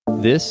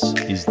This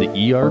is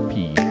the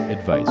ERP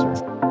Advisor.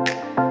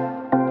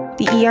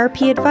 The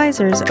ERP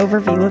Advisor's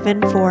overview of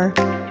Infor.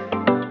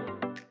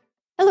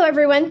 Hello,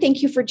 everyone.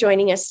 Thank you for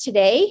joining us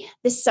today.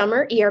 This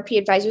summer, ERP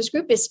Advisors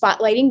Group is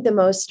spotlighting the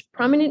most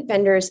prominent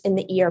vendors in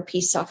the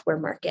ERP software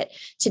market.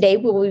 Today,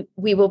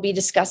 we will be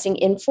discussing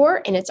Infor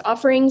and its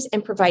offerings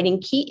and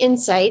providing key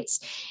insights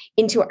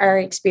into our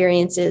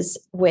experiences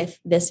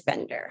with this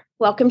vendor.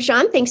 Welcome,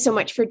 Sean. Thanks so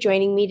much for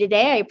joining me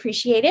today. I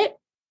appreciate it.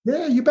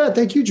 Yeah, you bet.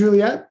 Thank you,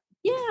 Juliet.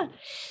 Yeah.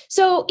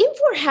 So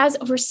Infor has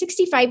over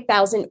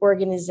 65,000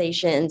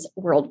 organizations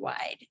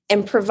worldwide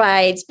and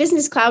provides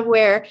business cloud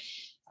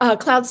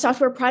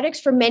software products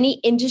for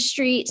many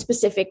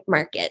industry-specific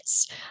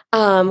markets.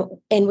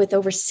 And with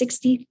over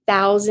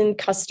 60,000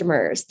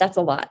 customers, that's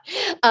a lot.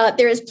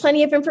 There is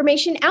plenty of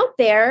information out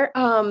there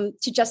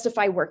to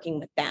justify working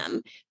with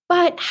them.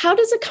 But how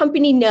does a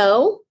company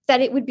know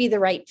that it would be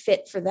the right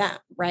fit for them,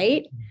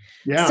 right?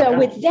 Yeah. So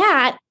with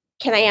that,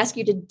 can I ask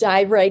you to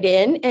dive right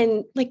in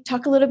and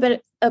talk a little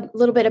bit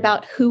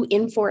about who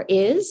Infor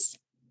is?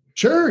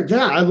 Sure.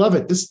 Yeah, I love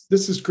it. This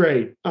is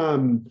great.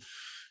 So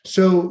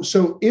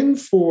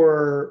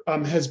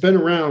Infor has been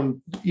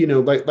around.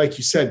 Like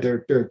you said,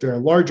 they're a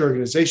large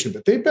organization,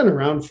 but they've been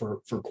around for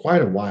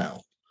quite a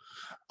while.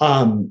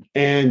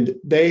 And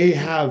they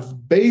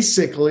have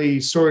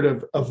basically sort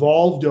of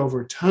evolved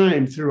over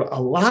time through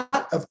a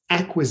lot of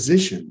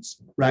acquisitions,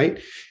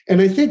 right?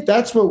 And I think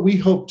that's what we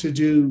hope to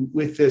do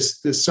with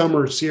this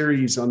summer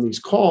series on these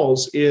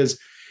calls is,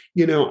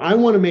 I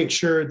want to make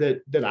sure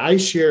that I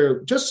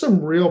share just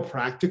some real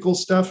practical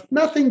stuff,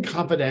 nothing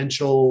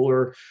confidential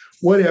or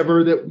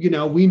whatever that,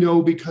 we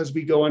know because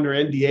we go under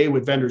NDA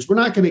with vendors. We're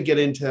not going to get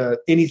into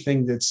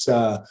anything that's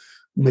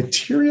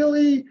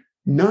materially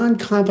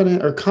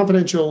non-confident or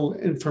confidential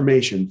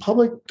information,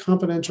 public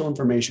confidential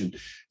information,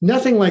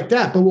 nothing like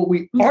that. But what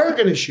we are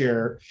going to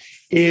share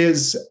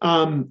is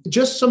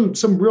just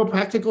some real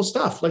practical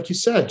stuff, like you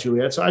said,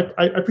 Juliet. So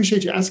I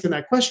appreciate you asking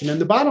that question.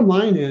 And the bottom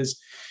line is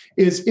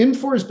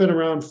Infor has been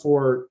around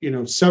for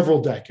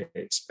several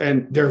decades,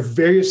 and they're a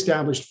very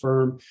established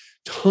firm,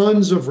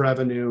 tons of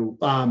revenue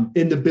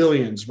in the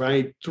billions,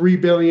 right? 3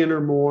 billion or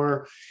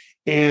more.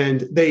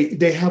 And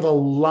they have a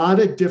lot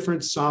of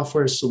different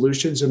software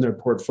solutions in their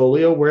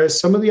portfolio, whereas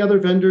some of the other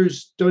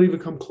vendors don't even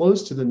come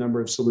close to the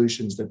number of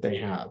solutions that they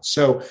have.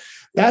 So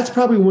that's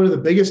probably one of the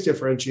biggest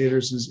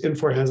differentiators is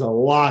Infor has a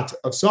lot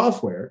of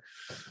software.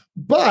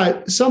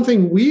 But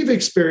something we've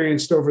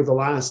experienced over the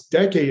last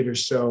decade or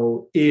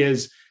so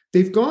is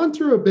they've gone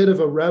through a bit of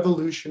a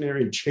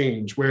revolutionary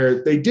change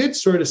where they did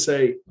sort of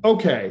say,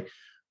 okay,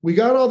 we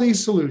got all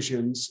these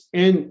solutions.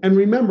 And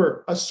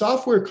remember, a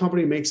software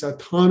company makes a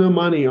ton of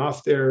money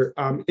off their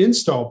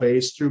install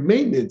base through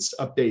maintenance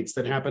updates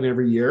that happen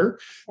every year.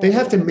 They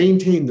have to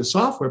maintain the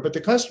software, but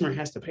the customer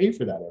has to pay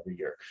for that every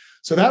year.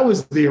 So that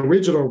was the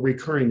original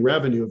recurring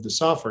revenue of the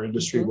software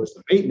industry was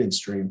the maintenance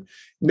stream.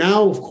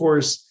 Now, of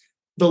course,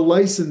 the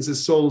license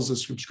is sold as a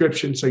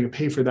subscription, so you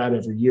pay for that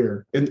every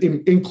year. And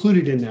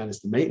included in that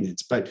is the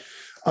maintenance. But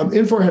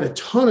Infor had a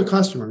ton of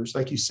customers,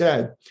 like you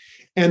said,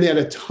 and they had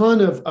a ton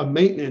of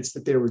maintenance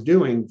that they were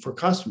doing for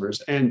customers.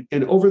 And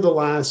over the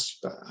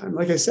last,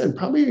 like I said,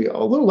 probably a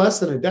little less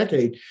than a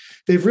decade,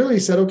 they've really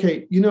said,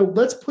 okay,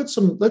 let's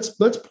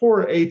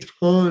pour a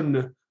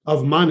ton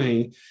of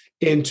money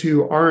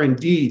into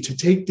R&D to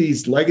take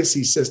these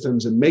legacy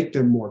systems and make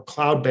them more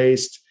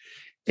cloud-based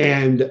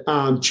and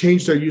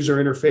change their user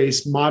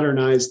interface,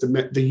 modernize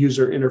the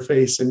user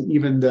interface, and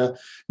even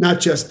not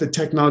just the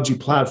technology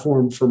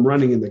platform from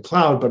running in the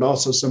cloud, but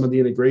also some of the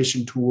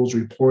integration tools,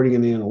 reporting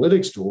and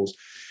analytics tools.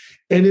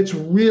 And it's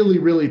really,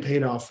 really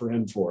paid off for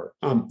Infor.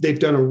 They've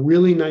done a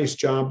really nice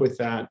job with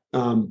that.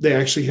 They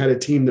actually had a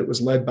team that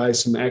was led by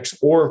some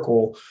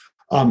ex-Oracle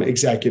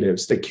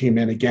executives that came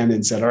in again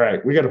and said, all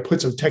right, we got to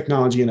put some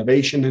technology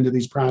innovation into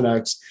these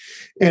products.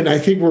 And I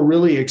think we're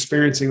really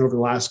experiencing over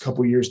the last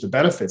couple of years the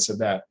benefits of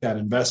that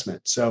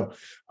investment. So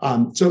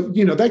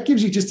that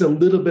gives you just a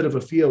little bit of a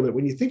feel that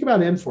when you think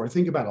about Infor,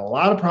 think about a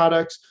lot of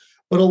products,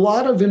 but a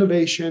lot of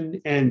innovation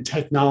and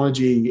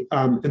technology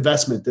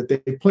investment that they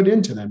put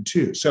into them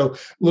too. So a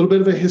little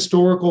bit of a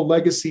historical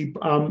legacy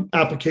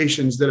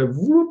applications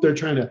that they're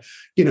trying to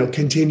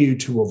continue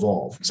to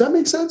evolve. Does that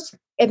make sense?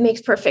 It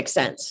makes perfect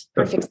sense.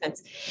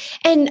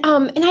 And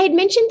I had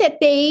mentioned that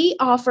they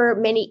offer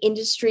many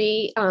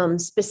industry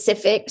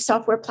specific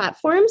software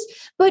platforms,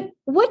 but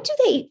what do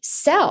they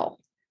sell?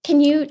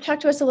 Can you talk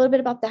to us a little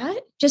bit about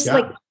that? Just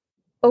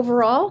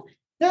overall?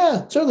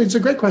 Yeah, certainly. It's a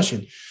great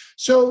question.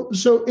 So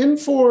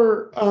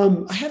Infor,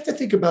 I have to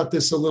think about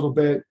this a little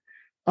bit.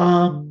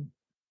 Infor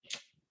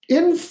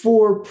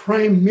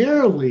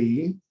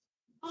primarily,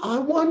 I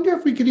wonder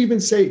if we could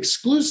even say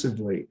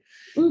exclusively,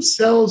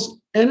 sells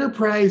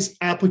enterprise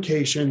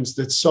applications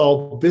that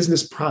solve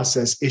business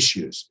process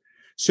issues.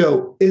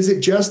 So is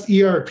it just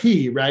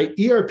ERP, right?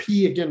 ERP,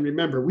 again,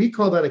 remember, we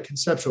call that a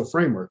conceptual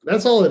framework.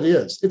 That's all it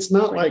is. It's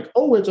not like,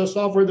 it's a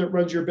software that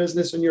runs your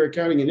business and your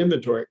accounting and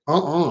inventory.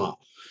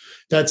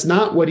 That's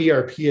not what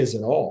ERP is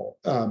at all.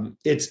 And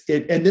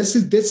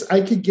this.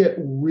 I could get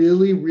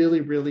really, really,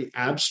 really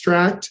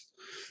abstract,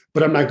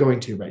 but I'm not going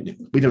to right now.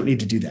 We don't need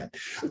to do that.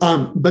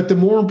 But the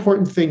more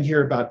important thing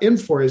here about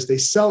Infor is they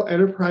sell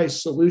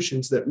enterprise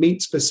solutions that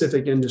meet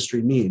specific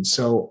industry needs.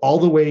 So all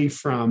the way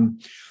from,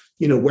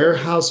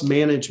 warehouse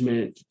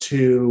management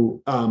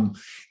to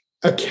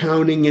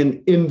accounting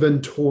and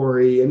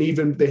inventory, and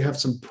even they have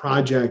some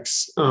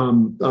projects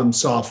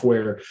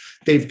software.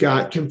 They've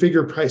got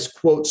configure price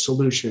quote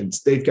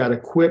solutions. They've got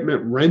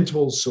equipment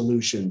rental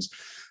solutions.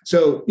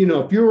 So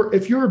if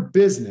you're a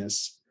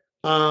business,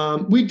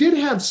 we did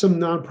have some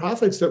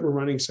nonprofits that were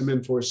running some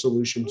Infor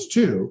solutions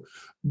too.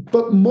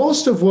 But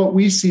most of what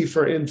we see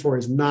for Infor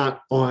is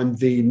not on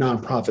the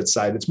nonprofit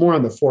side. It's more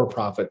on the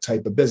for-profit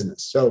type of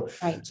business. So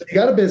you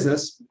got a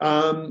business.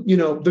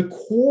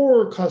 The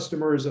core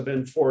customers of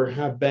Infor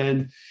have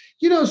been,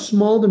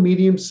 small to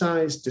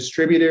medium-sized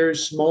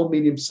distributors, small,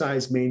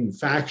 medium-sized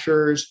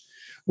manufacturers,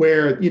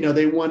 where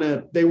they want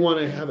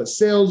to have a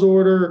sales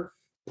order.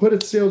 Put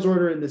a sales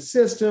order in the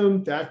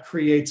system that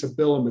creates a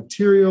bill of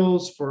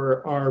materials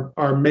for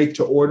our make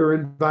to order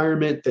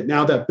environment. That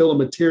now that bill of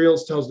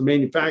materials tells the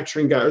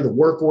manufacturing guy, or the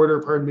work order,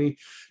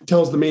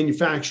 tells the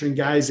manufacturing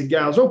guys and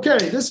gals, okay,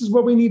 this is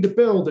what we need to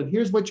build. And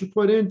here's what you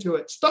put into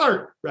it.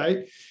 Start,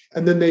 right?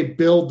 And then they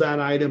build that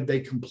item,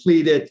 they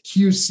complete it.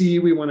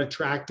 QC, we want to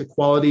track the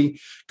quality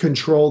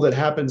control that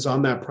happens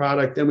on that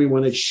product. Then we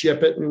want to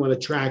ship it. We want to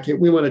track it.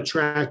 We want to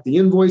track the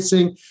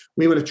invoicing.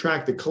 We want to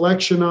track the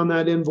collection on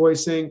that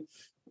invoicing.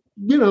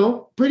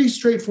 Pretty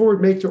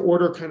straightforward make to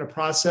order kind of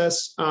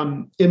process.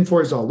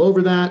 Infor is all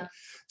over that.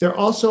 They're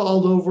also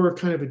all over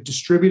kind of a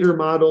distributor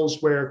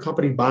models where a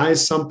company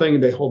buys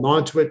something, they hold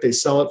on to it, they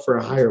sell it for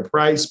a higher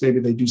price. Maybe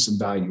they do some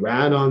value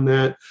add on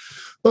that.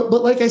 But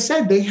like I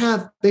said, they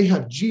have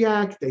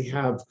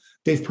GIAC,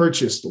 they've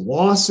purchased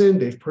Lawson,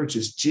 they've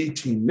purchased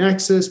GT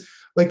Nexus.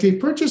 Like they've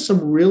purchased some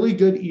really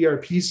good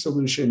ERP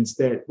solutions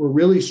that were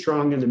really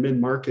strong in the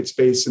mid-market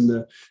space in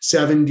the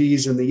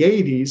 70s and the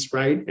 80s,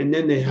 right? And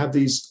then they have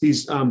these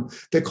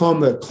they call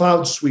them the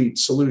Cloud Suite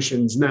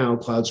solutions now,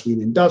 Cloud Suite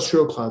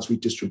Industrial, Cloud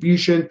Suite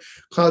Distribution,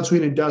 Cloud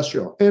Suite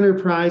Industrial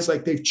Enterprise.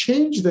 Like they've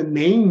changed the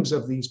names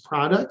of these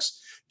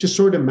products to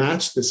sort of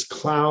match this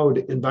cloud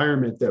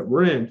environment that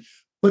we're in.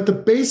 But the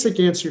basic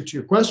answer to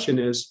your question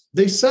is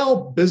they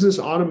sell business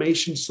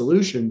automation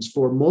solutions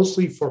for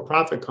mostly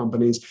for-profit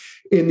companies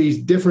in these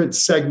different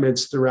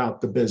segments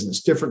throughout the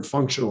business, different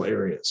functional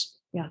areas.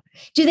 Yeah.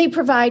 Do they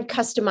provide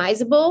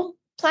customizable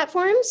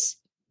platforms?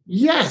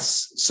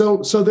 Yes.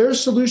 So their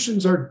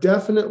solutions are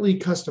definitely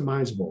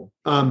customizable.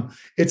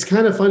 It's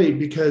kind of funny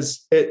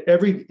because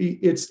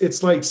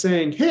it's like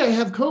saying, hey, I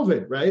have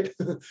COVID, right?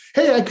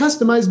 Hey, I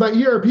customized my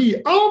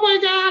ERP. Oh my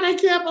God, I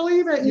can't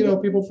believe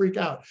it. People freak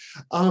out.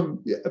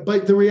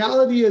 But the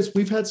reality is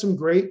we've had some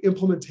great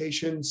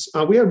implementations.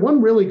 We had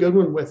one really good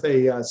one with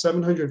a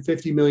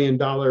 $750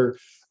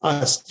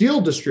 million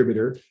steel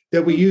distributor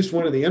that we used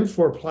one of the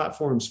Infor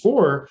platforms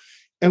for.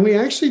 And we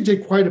actually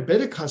did quite a bit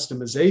of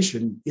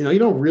customization. You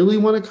don't really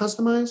want to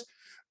customize,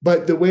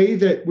 but the way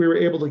that we were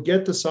able to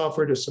get the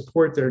software to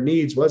support their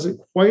needs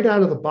wasn't quite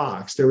out of the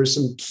box. There were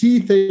some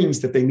key things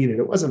that they needed.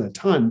 It wasn't a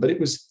ton, but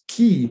it was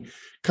key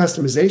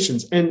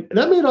customizations. And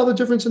that made all the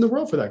difference in the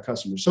world for that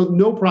customer. So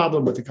no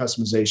problem with the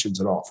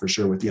customizations at all, for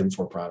sure, with the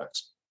Infor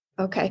products.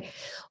 Okay.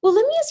 Well,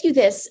 let me ask you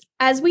this.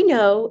 As we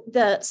know,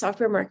 the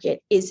software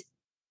market is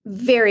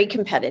very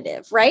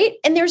competitive, right?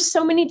 And there's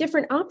so many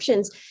different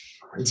options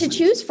to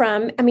choose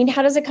from. I mean,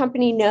 how does a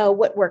company know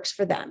what works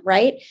for them,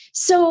 right?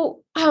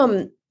 So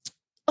along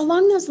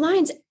those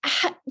lines,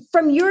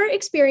 from your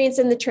experience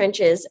in the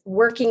trenches,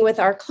 working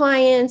with our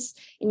clients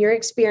and your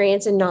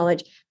experience and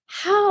knowledge,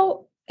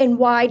 how and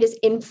why does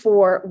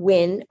Infor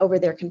win over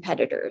their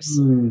competitors?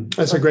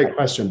 That's a great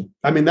question.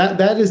 I mean,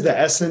 that is the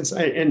essence.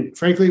 And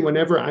frankly,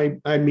 whenever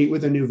I meet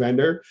with a new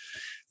vendor,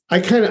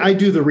 I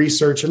do the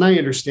research and I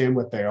understand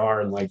what they are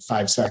in like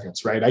 5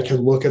 seconds, right? I can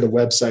look at a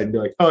website and be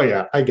like, oh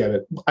yeah, I get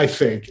it. I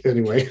think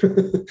anyway.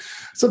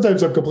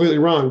 Sometimes I'm completely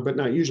wrong, but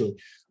not usually.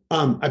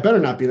 I better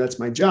not be, that's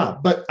my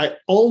job. But I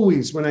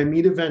always, when I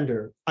meet a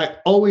vendor, I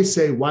always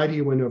say, why do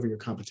you win over your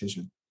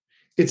competition?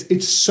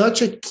 It's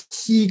such a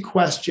key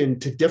question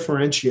to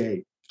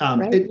differentiate.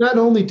 Right. It not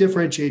only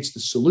differentiates the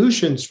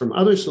solutions from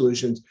other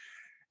solutions,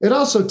 it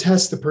also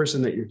tests the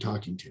person that you're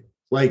talking to.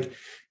 Like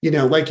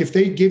if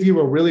they give you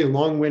a really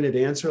long-winded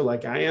answer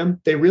like I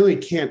am, they really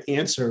can't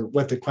answer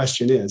what the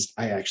question is.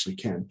 I actually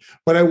can.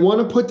 But I want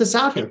to put this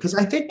out here because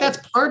I think that's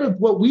part of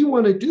what we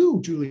want to do,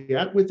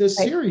 Juliet, with this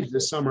series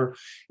this summer,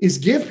 is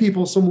give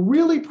people some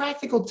really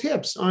practical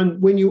tips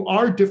on when you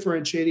are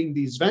differentiating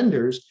these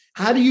vendors.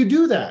 How do you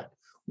do that?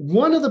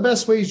 One of the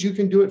best ways you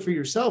can do it for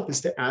yourself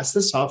is to ask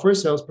the software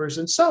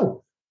salesperson,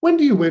 so when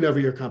do you win over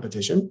your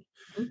competition?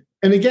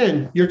 And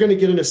again, you're going to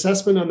get an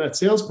assessment on that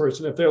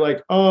salesperson. If they're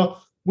like,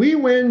 oh, we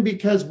win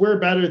because we're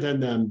better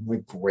than them.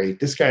 Like, great,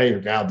 this guy or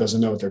gal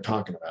doesn't know what they're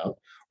talking about,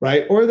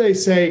 right? Or they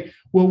say,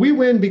 well, we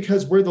win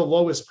because we're the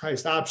lowest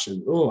priced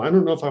option. Oh, I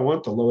don't know if I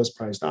want the lowest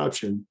priced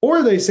option.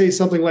 Or they say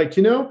something like,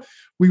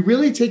 we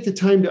really take the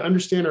time to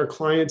understand our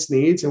clients'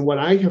 needs. And what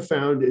I have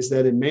found is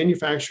that in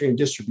manufacturing and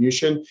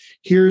distribution,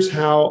 here's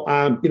how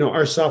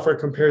our software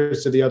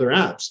compares to the other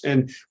apps.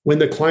 And when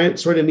the client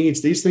sort of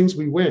needs these things,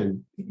 we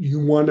win.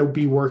 You want to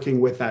be working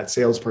with that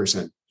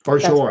salesperson for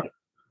sure. Right.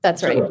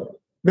 That's right.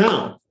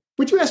 Now,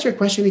 would you ask your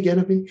question again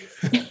of me?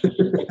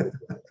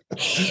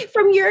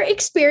 From your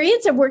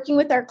experience of working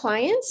with our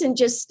clients and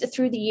just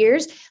through the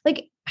years,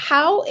 like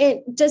how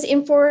does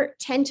Infor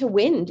tend to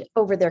win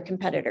over their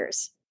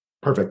competitors?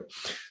 Perfect.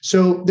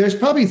 So there's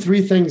probably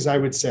three things I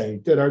would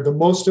say that are the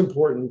most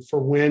important for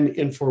when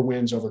Infor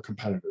wins over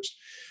competitors.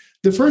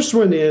 The first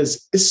one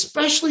is,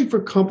 especially for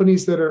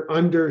companies that are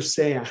under,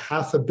 say,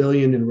 $500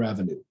 million in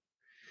revenue,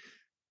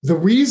 the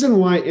reason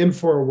why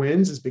Infor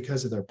wins is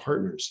because of their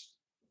partners.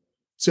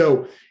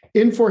 So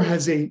Infor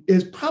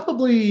is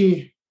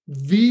probably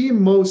the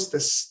most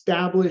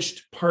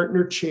established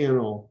partner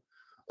channel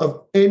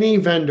of any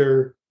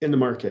vendor in the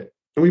market.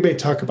 And we may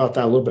talk about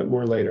that a little bit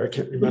more later. I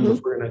can't remember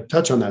if we're going to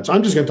touch on that. So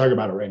I'm just going to talk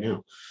about it right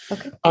now.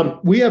 Okay.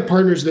 We have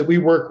partners that we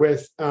work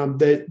with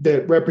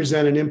that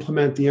represent and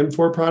implement the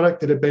Infor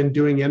product that have been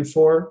doing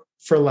Infor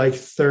for like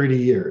 30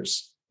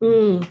 years.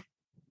 Wow.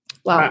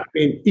 I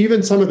mean,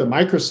 even some of the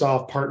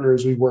Microsoft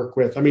partners we work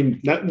with, I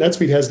mean,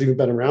 NetSuite hasn't even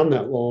been around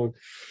that long.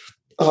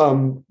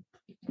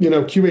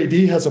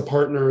 QAD has a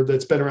partner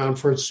that's been around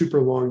for a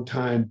super long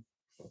time.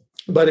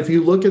 But if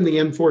you look in the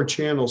Infor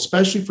channel,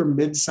 especially for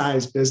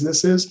mid-sized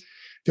businesses,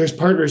 there's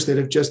partners that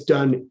have just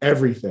done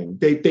everything.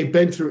 They've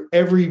been through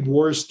every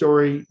war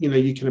story,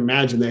 you can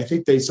imagine. I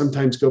think they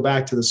sometimes go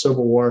back to the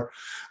Civil War.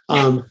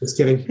 Just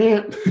kidding.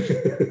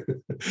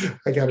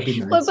 I got to be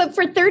nice. But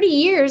for 30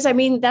 years, I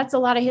mean, that's a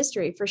lot of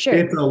history for sure.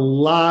 It's a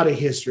lot of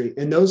history.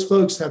 And those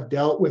folks have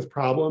dealt with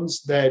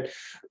problems that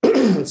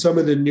some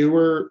of the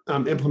newer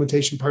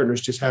implementation partners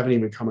just haven't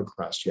even come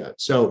across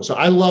yet. So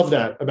I love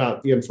that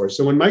about the Infor.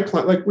 So when my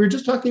client, like we were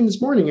just talking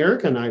this morning,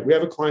 Erica and I, we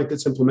have a client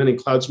that's implementing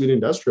Cloud Suite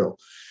Industrial.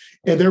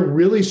 And they're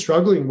really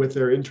struggling with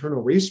their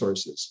internal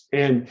resources.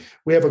 And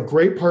we have a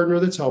great partner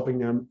that's helping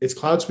them. It's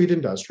Cloud Suite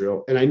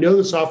Industrial. And I know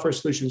the software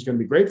solution is going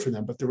to be great for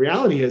them. But the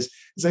reality is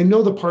I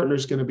know the partner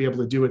is going to be able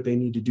to do what they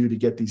need to do to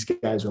get these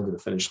guys over the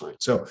finish line.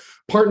 So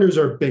partners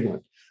are a big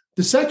one.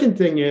 The second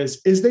thing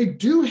is they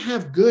do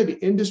have good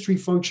industry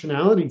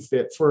functionality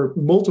fit for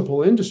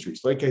multiple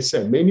industries. Like I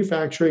said,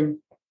 manufacturing,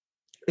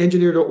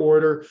 engineer to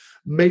order,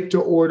 make to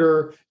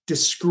order,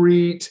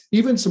 discrete,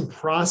 even some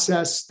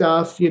process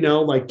stuff,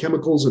 like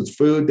chemicals and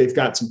food. They've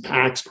got some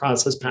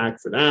process pack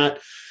for that.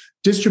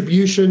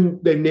 Distribution,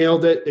 they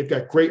nailed it. They've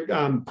got great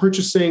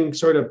purchasing,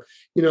 sort of,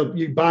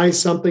 you buy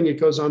something, it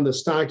goes on the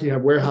stock, you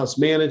have warehouse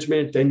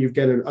management, then you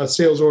get a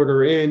sales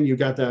order in, you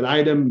got that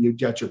item, you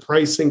got your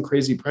pricing,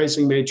 crazy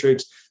pricing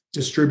matrix,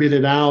 distribute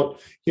it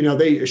out,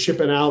 they ship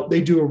it out.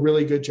 They do a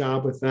really good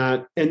job with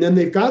that. And then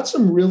they've got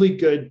some really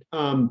good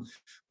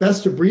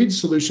best of breed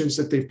solutions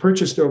that they've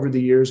purchased over the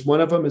years.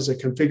 One of them is a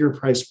configure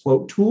price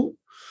quote tool,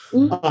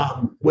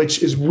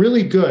 which is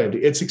really good.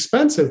 It's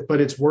expensive, but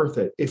it's worth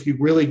it. If you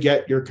really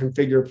get your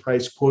configure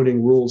price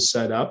quoting rules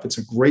set up, it's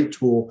a great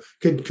tool,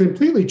 can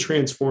completely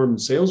transform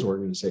the sales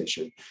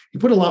organization. You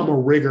put a lot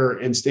more rigor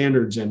and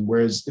standards in,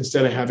 whereas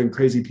instead of having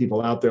crazy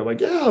people out there like,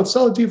 yeah, I'll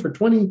sell it to you for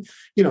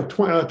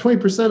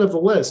 20% of the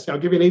list. I'll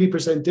give you an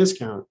 80%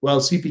 discount. Well,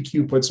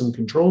 CPQ put some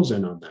controls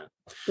in on that.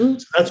 So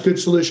that's a good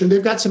solution.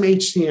 They've got some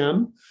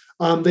HCM.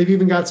 They've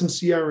even got some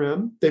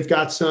CRM. They've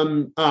got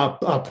some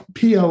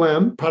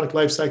PLM, product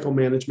lifecycle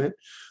management,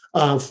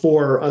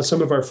 for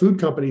some of our food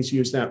companies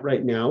use that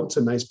right now. It's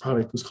a nice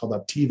product. It's called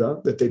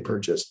Optiva that they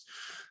purchased.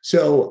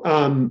 So,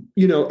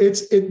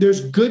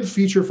 there's good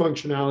feature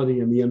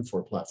functionality in the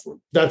Infor platform.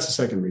 That's the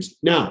second reason.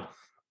 Now,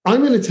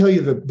 I'm going to tell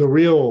you the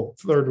real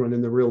third one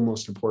and the real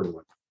most important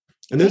one.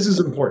 And this is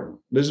important.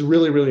 This is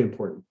really, really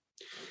important.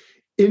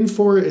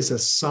 Infor is a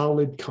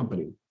solid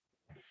company.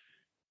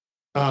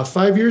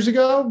 5 years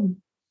ago,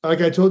 like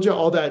I told you,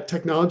 all that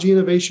technology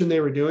innovation they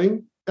were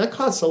doing, that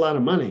costs a lot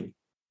of money,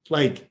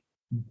 like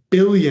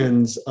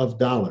billions of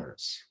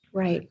dollars.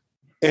 Right.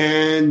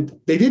 And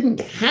they didn't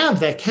have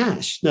that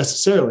cash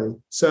necessarily.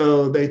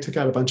 So they took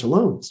out a bunch of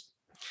loans.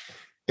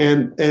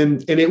 And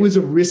it was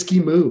a risky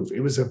move.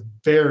 It was a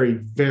very,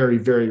 very,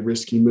 very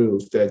risky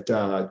move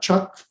that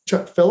Chuck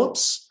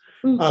Phillips,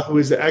 who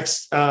is the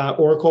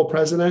ex-Oracle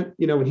president,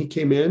 when he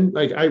came in,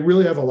 like I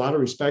really have a lot of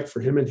respect for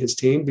him and his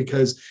team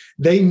because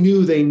they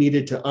knew they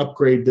needed to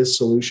upgrade this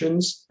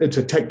solutions and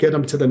to get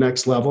them to the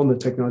next level in the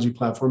technology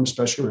platform,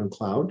 especially around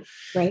cloud.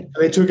 Right. And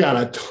they took out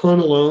a ton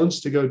of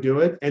loans to go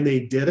do it, and they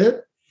did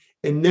it.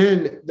 And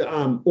then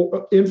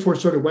Infor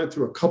sort of went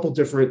through a couple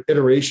different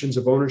iterations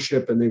of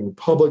ownership, and they were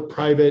public,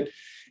 private.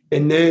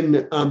 And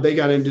then they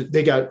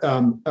got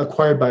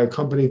acquired by a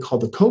company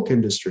called the Koch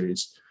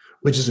Industries,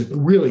 which is a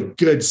really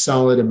good,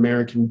 solid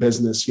American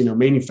business,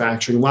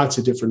 manufacturing, lots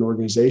of different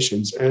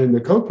organizations. And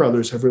the Koch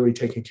brothers have really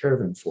taken care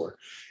of Infor.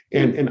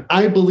 And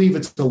I believe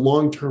it's a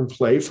long-term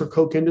play for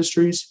Koch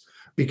Industries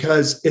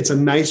because it's a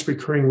nice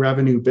recurring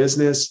revenue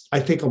business. I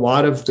think a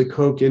lot of the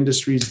Koch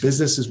Industries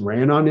businesses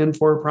ran on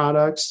Infor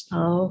products.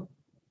 Oh.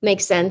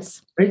 Makes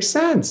sense. Makes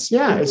sense.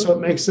 Yeah. So it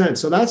makes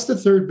sense. So that's the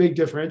third big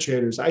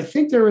differentiators. I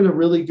think they're in a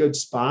really good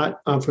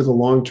spot for the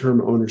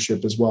long-term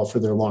ownership as well, for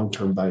their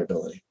long-term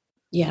viability.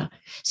 Yeah.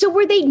 So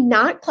were they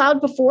not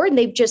cloud before and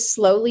they've just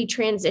slowly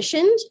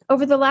transitioned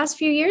over the last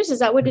few years? Is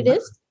that what it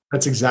is?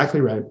 That's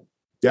exactly right.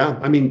 Yeah.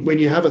 I mean, when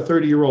you have a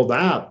 30-year-old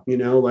app,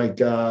 like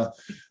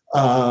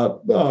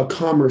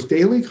Commerce,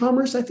 Daily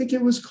Commerce, I think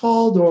it was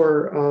called,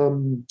 or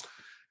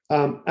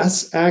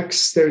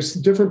SX, there's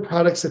different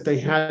products that they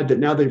had that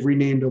now they've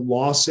renamed to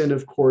Lawson,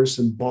 of course,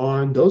 and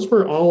Bond. Those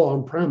were all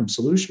on-prem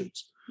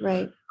solutions.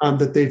 Right.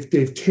 That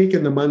they've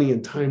taken the money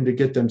and time to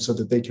get them so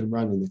that they can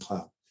run in the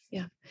cloud.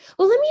 Yeah.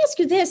 Well, let me ask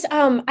you this.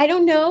 I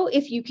don't know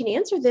if you can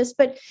answer this,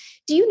 but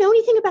do you know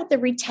anything about the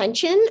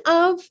retention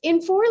of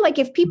Infor? Like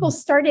if people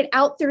started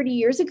out 30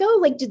 years ago,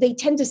 like do they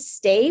tend to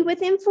stay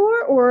with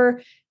Infor,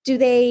 or do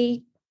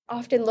they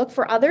often look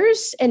for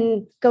others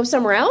and go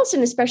somewhere else?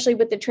 And especially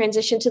with the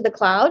transition to the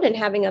cloud and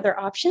having other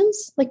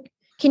options, like,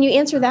 can you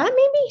answer that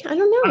maybe? I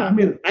don't know. I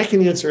mean, I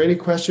can answer any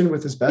question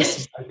with as best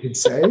as I can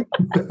say.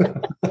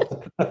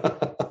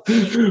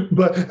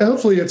 But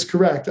hopefully it's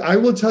correct. I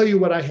will tell you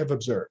what I have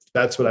observed.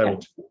 That's what I will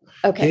tell you.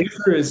 Okay. The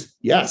answer is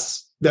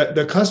yes. That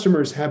the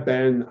customers have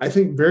been, I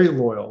think, very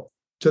loyal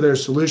to their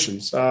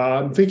solutions.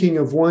 I'm thinking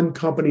of one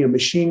company, a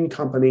machine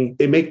company.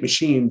 They make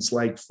machines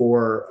like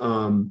for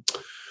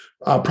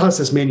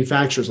process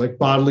manufacturers, like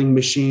bottling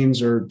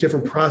machines or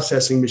different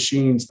processing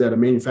machines that a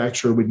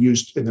manufacturer would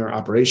use in their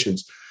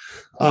operations.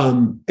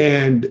 And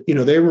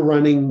they were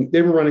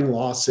running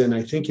Lawson,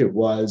 I think it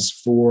was,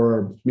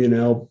 for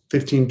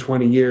 15,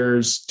 20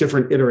 years,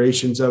 different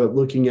iterations of it,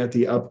 looking at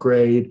the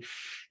upgrade.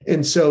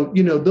 And so,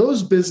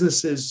 those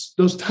businesses,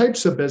 those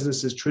types of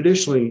businesses,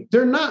 traditionally,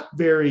 they're not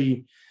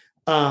very,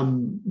 or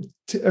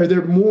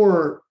they're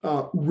more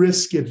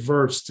risk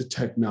adverse to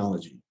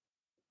technology.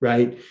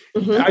 Right.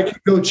 Mm-hmm. I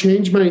could go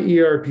change my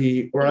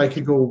ERP, or I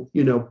could go,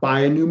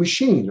 buy a new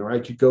machine, or I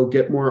could go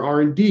get more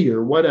R&D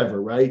or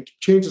whatever. Right.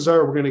 Chances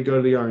are we're going to go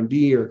to the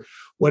R&D or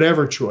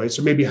whatever choice,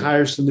 or maybe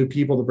hire some new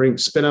people to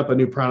spin up a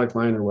new product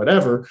line or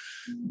whatever.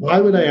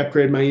 Why would I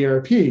upgrade my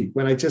ERP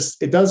when it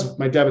does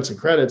my debits and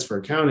credits for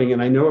accounting,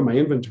 and I know what my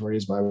inventory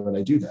is? Why would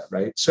I do that?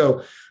 Right.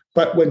 So,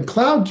 but when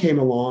cloud came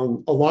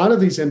along, a lot of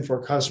these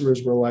Infor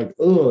customers were like,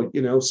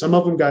 some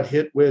of them got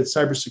hit with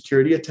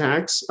cybersecurity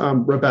attacks.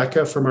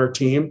 Rebecca from our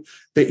team,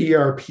 the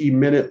ERP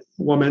Minute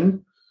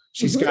woman,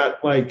 she's got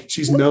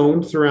she's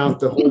known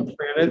throughout the whole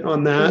planet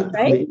on that,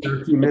 right? The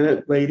ERP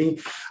Minute lady.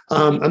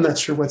 I'm not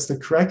sure what's the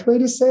correct way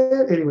to say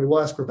it. Anyway,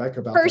 we'll ask Rebecca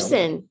about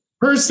that.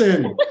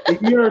 Person,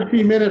 the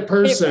ERP Minute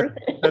person.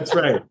 That's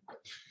right.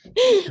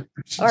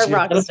 Or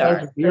rock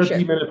star.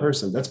 ERP Minute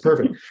person. That's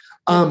perfect.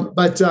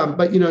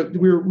 But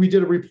we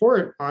did a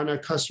report on a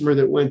customer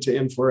that went to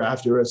Infor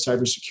after a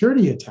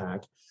cybersecurity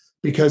attack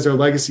because their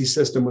legacy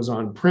system was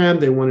on-prem.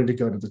 They wanted to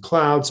go to the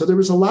cloud. So there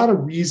was a lot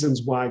of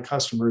reasons why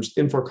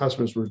Infor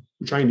customers were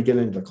trying to get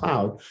into the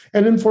cloud,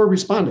 and Infor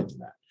responded to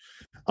that.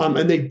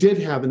 And they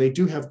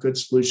do have good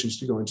solutions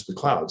to go into the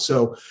cloud.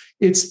 So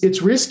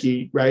it's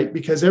risky, right?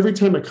 Because every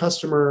time a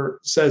customer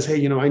says,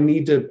 "Hey, I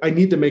need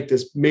to make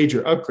this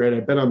major upgrade.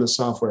 I've been on the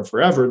software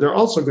forever," they're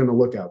also going to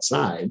look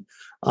outside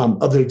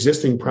of the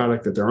existing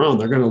product that they're on.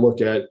 They're going to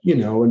look at,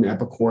 an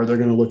Epicor. They're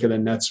going to look at a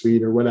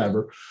NetSuite or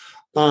whatever.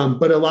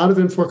 But a lot of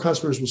Infor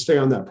customers will stay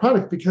on that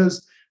product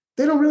because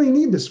they don't really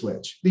need the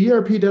switch. The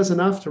ERP does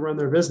enough to run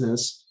their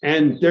business,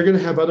 and they're going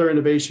to have other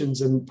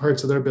innovations in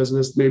parts of their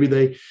business. Maybe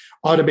they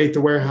automate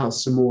the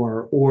warehouse some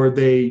more, or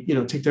they,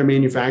 take their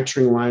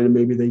manufacturing line and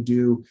maybe they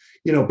do,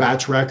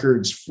 batch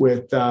records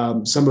with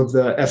some of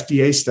the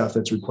FDA stuff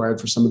that's required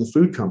for some of the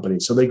food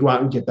companies. So they go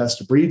out and get best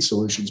of breed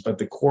solutions, but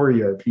the core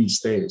ERP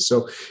stays.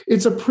 So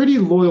it's a pretty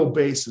loyal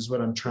base is what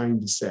I'm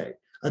trying to say.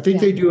 I think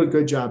they do a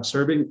good job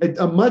serving,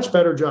 a much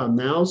better job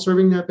now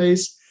serving that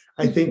base,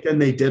 I think, than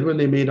they did when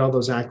they made all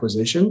those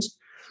acquisitions.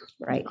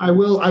 Right. I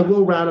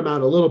will rat them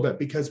out a little bit,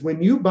 because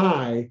when you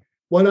buy,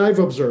 what I've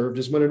observed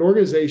is when an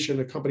organization,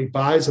 a company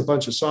buys a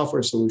bunch of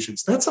software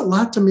solutions, that's a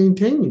lot to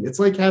maintain. It's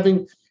like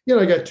having,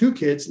 I got 2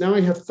 kids, now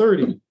I have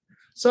 30.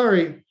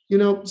 Sorry,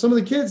 some of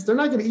the kids, they're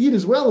not going to eat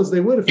as well as they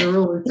would if they were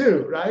only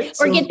 2, right?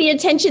 Or get the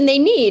attention they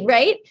need,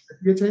 right?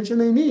 The attention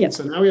they need. Yep.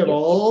 So now we have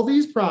all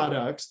these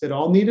products that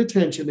all need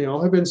attention. They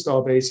all have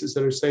install bases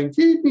that are saying,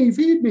 feed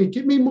me,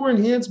 give me more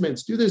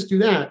enhancements, do this, do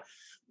that.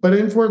 But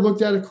Infor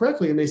looked at it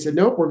correctly and they said,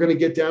 nope, we're going to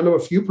get down to a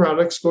few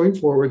products going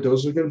forward.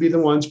 Those are going to be the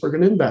ones we're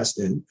going to invest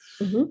in.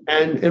 Mm-hmm.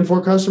 And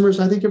Infor customers,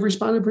 I think, have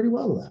responded pretty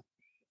well to that.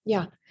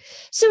 Yeah.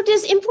 So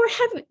does Infor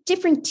have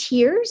different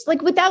tiers?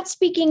 Like, without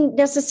speaking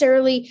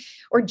necessarily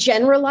or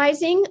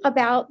generalizing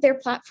about their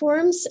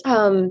platforms,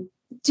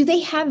 do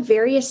they have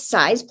various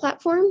size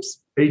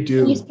platforms? They do.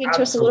 Can you speak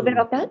to us a little bit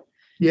about that?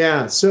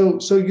 Yeah. So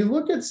you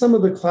look at some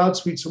of the cloud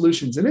suite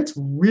solutions, and it's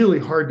really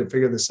hard to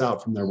figure this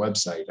out from their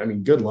website. I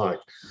mean, good luck.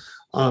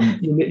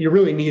 You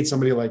really need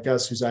somebody like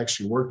us who's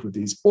actually worked with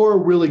these, or a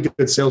really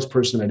good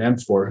salesperson at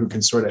Infor who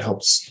can sort of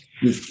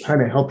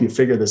help you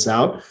figure this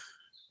out.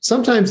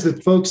 sometimes the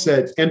folks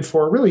at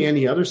Infor, really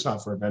any other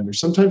software vendor,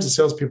 sometimes the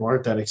salespeople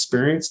aren't that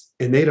experienced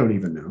and they don't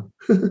even know.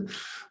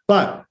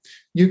 But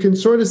you can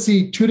sort of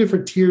see two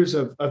different tiers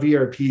of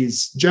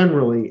ERPs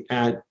generally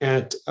at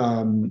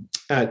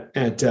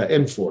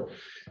Infor.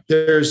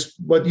 There's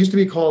what used to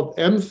be called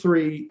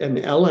M3 and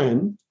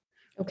LN,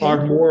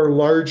 are more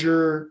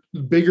larger,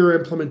 bigger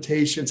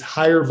implementations,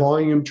 higher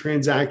volume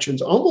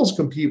transactions, almost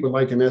compete with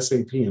like an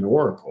SAP and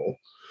Oracle.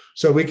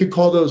 So we could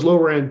call those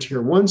lower end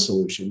tier 1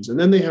 solutions. And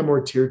then they have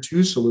more tier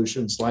 2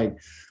 solutions like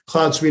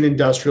Cloud Suite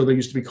Industrial, that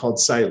used to be called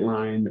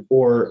Sightline,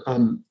 or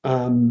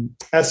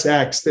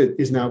SX, that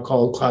is now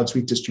called Cloud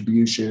Suite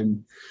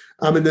Distribution.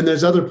 And then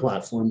there's other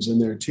platforms in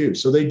there too.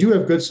 So they do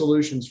have good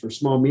solutions for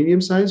small,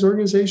 medium-sized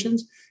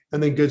organizations,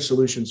 and then good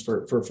solutions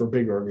for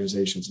big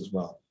organizations as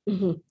well.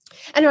 Mm-hmm.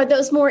 And are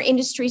those more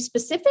industry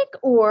specific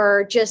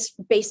or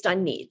just based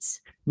on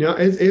needs? No,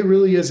 it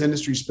really is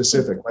industry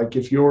specific. Like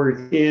if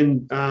you're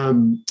in,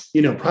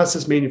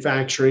 process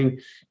manufacturing,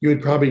 you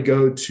would probably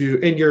go to,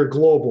 and you're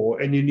global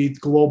and you need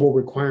global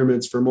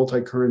requirements for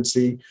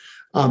multi-currency,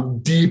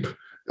 deep,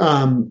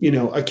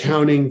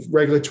 accounting,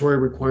 regulatory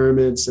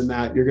requirements, and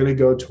that you're going to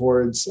go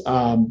towards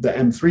the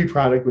M3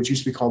 product, which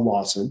used to be called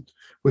Lawson,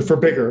 for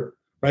bigger,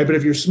 right? But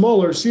if you're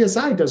smaller,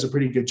 CSI does a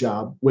pretty good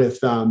job with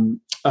some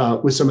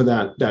of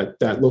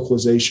that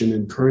localization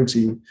and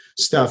currency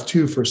stuff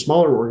too for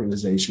smaller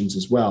organizations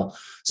as well.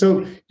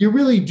 So you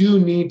really do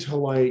need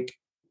to,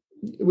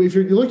 if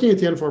you're looking at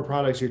the Infor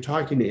products, you're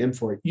talking to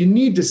Infor, you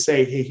need to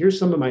say, hey, here's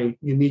some of my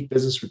unique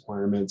business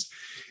requirements.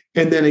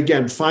 And then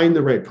again, find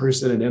the right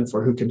person at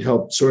Infor who can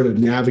help sort of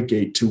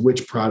navigate to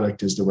which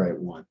product is the right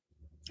one.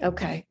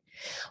 Okay.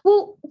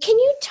 Well, can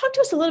you talk to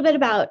us a little bit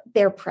about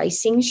their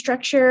pricing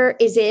structure?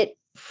 Is it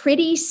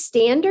pretty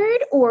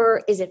standard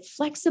or is it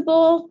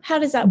flexible? How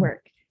does that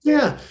work?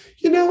 Yeah,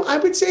 I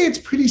would say it's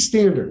pretty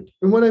standard.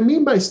 And what I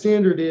mean by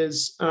standard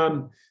is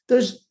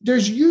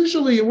there's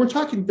usually,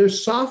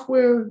 there's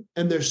software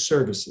and there's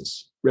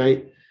services,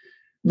 right?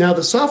 Now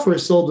the software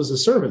is sold as a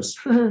service.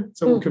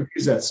 Someone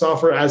confuse that,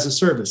 software as a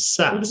service,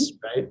 SaaS,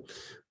 right?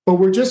 But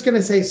we're just going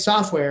to say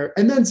software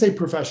and then say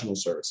professional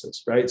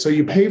services, right? So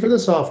you pay for the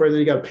software, then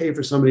you got to pay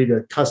for somebody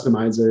to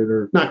customize it,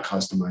 or not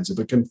customize it,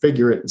 but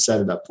configure it and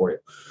set it up for you.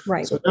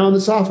 Right. So now on the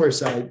software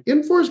side,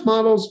 Infor's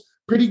model's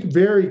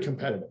very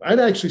competitive. I'd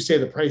actually say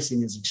the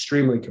pricing is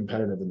extremely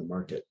competitive in the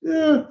market.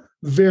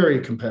 Very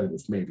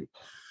competitive, maybe.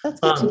 That's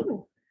good to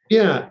know.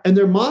 Yeah, and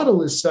their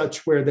model is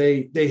such where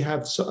they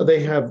have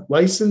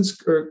license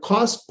or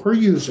cost per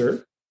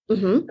user.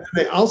 Mm-hmm. And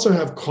they also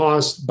have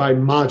cost by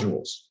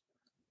modules.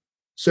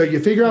 So you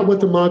figure out what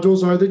the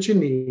modules are that you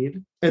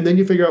need, and then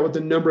you figure out what the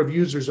number of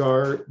users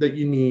are that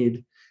you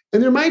need.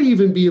 And there might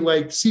even be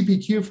like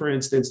CPQ, for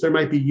instance, there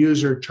might be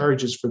user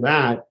charges for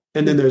that.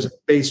 And then there's a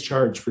base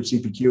charge for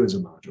CPQ as a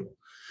module.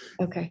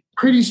 Okay.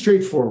 Pretty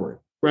straightforward,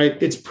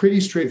 right? It's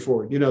pretty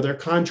straightforward. Their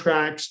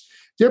contracts,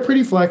 they're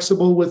pretty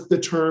flexible with the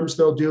terms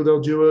they'll do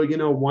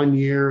a 1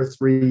 year,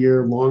 3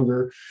 year,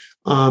 longer.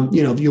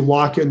 You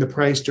lock in the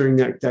price during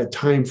that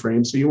time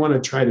frame. So you want to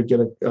try to get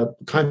a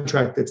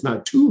contract that's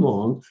not too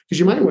long, because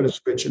you might want to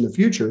switch in the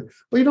future,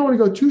 but you don't want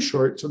to go too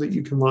short so that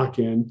you can lock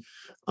in.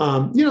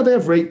 They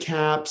have rate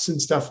caps and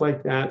stuff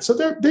like that. So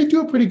they do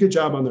a pretty good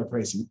job on their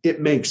pricing.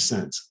 It makes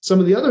sense. Some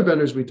of the other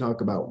vendors we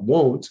talk about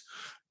won't,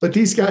 but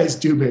these guys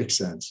do make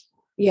sense.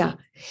 Yeah.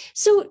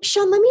 So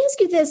Sean, let me ask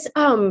you this.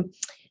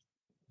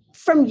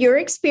 From your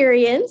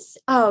experience,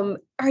 are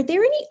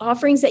there any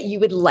offerings that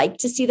you would like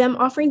to see them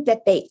offering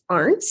that they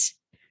aren't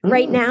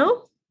right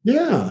now?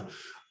 Yeah.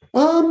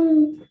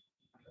 We're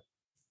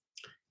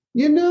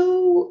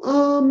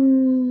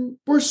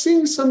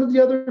seeing some of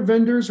the other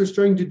vendors are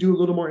starting to do a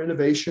little more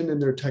innovation in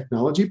their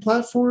technology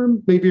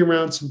platform, maybe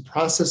around some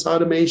process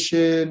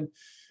automation,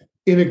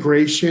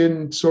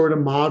 integration sort of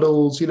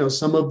models.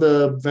 Some of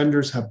the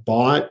vendors have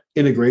bought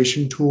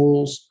integration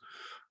tools.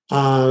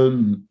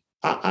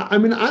 I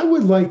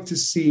would like to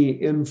see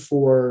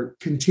Infor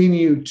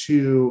continue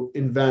to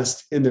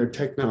invest in their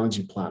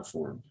technology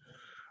platform.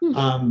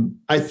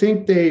 I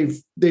think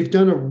they've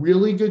done a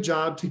really good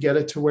job to get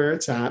it to where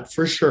it's at,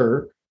 for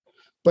sure.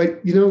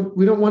 But we don't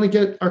want to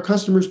get our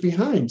customers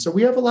behind. So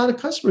we have a lot of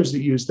customers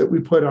that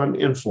we put on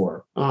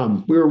Infor.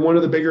 We were one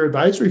of the bigger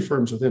advisory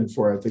firms with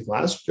Infor, I think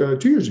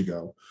 2 years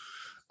ago.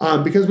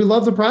 Because we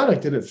love the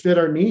product and it fit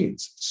our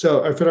needs.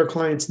 So I fit our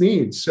clients'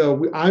 needs.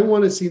 So I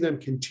want to see them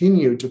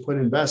continue to put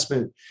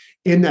investment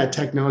in that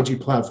technology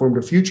platform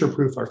to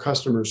future-proof our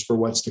customers for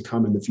what's to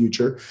come in the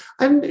future.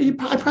 And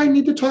I probably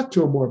need to talk to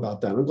them more about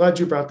that. I'm glad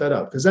you brought that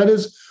up, because that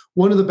is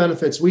one of the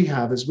benefits we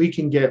have, is we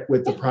can get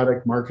with the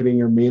product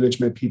marketing or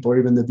management people, or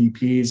even the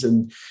VPs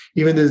and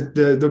even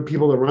the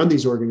people that run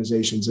these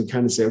organizations, and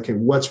kind of say, okay,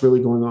 what's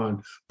really going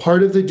on?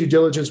 Part of the due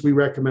diligence we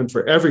recommend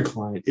for every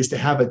client is to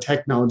have a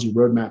technology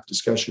roadmap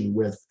discussion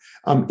with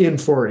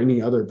Infor or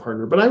any other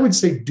partner. But I would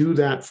say do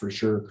that for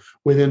sure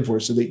with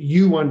Infor so that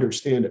you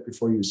understand it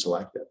before you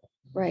select it.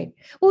 Right.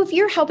 Well, if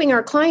you're helping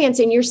our clients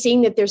and you're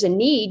seeing that there's a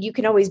need, you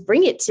can always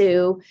bring it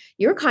to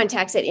your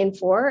contacts at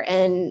Infor.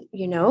 And,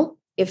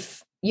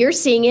 if you're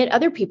seeing it,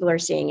 other people are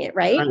seeing it,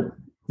 right?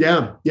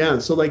 Yeah. Yeah.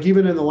 So like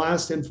even in the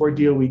last Infor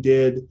deal we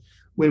did,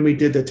 when we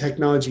did the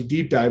technology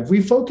deep dive,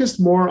 we focused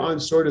more on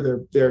sort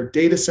of their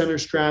data center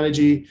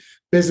strategy,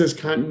 business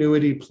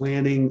continuity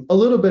planning, a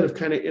little bit of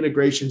kind of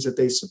integrations that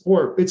they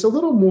support. It's a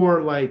little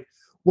more like,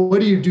 what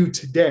do you do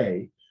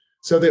today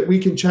so that we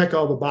can check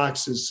all the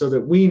boxes so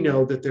that we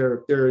know that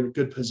they're in a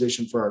good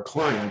position for our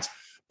clients.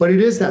 But it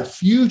is that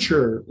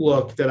future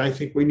look that I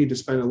think we need to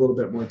spend a little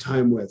bit more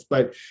time with.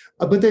 But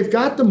they've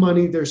got the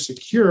money, they're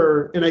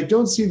secure, and I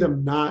don't see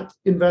them not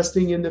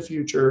investing in the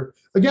future.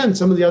 Again,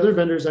 some of the other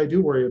vendors I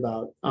do worry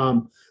about.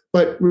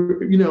 But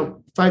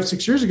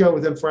 5-6 years ago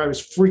with Infor, I was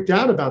freaked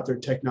out about their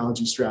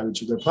technology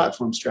strategy, their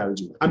platform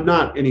strategy. I'm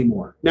not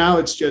anymore. Now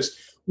it's just,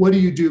 what do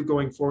you do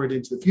going forward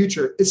into the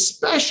future,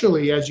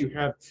 especially as you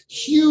have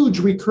huge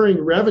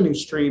recurring revenue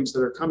streams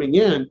that are coming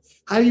in?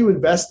 How do you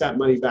invest that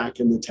money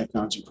back in the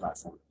technology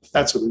platform?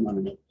 That's what we want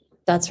to know.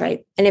 That's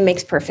right. And it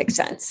makes perfect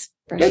sense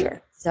for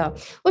sure. So,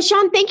 well,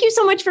 Sean, thank you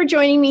so much for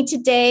joining me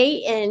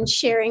today and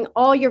sharing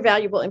all your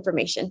valuable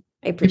information.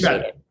 I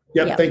appreciate it.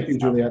 Yep. Thank you,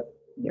 Juliet.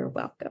 You're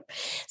welcome.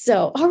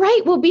 So, all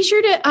right. Well, be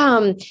sure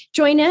to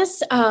join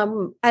us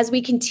as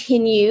we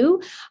continue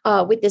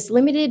with this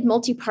limited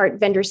multi-part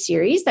vendor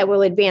series that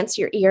will advance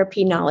your ERP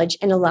knowledge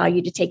and allow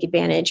you to take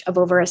advantage of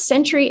over a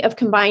century of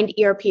combined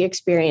ERP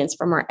experience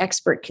from our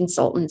expert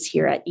consultants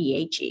here at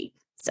EAG.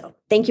 So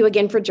thank you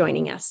again for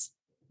joining us.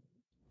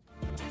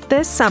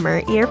 This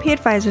summer, ERP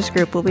Advisors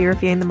Group will be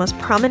reviewing the most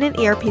prominent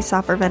ERP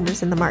software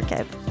vendors in the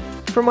market.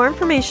 For more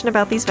information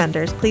about these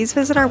vendors, please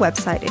visit our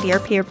website at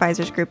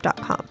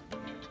erpadvisorsgroup.com.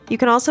 You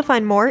can also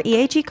find more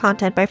EAG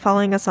content by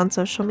following us on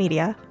social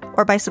media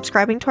or by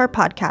subscribing to our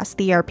podcast,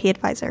 The ERP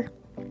Advisor.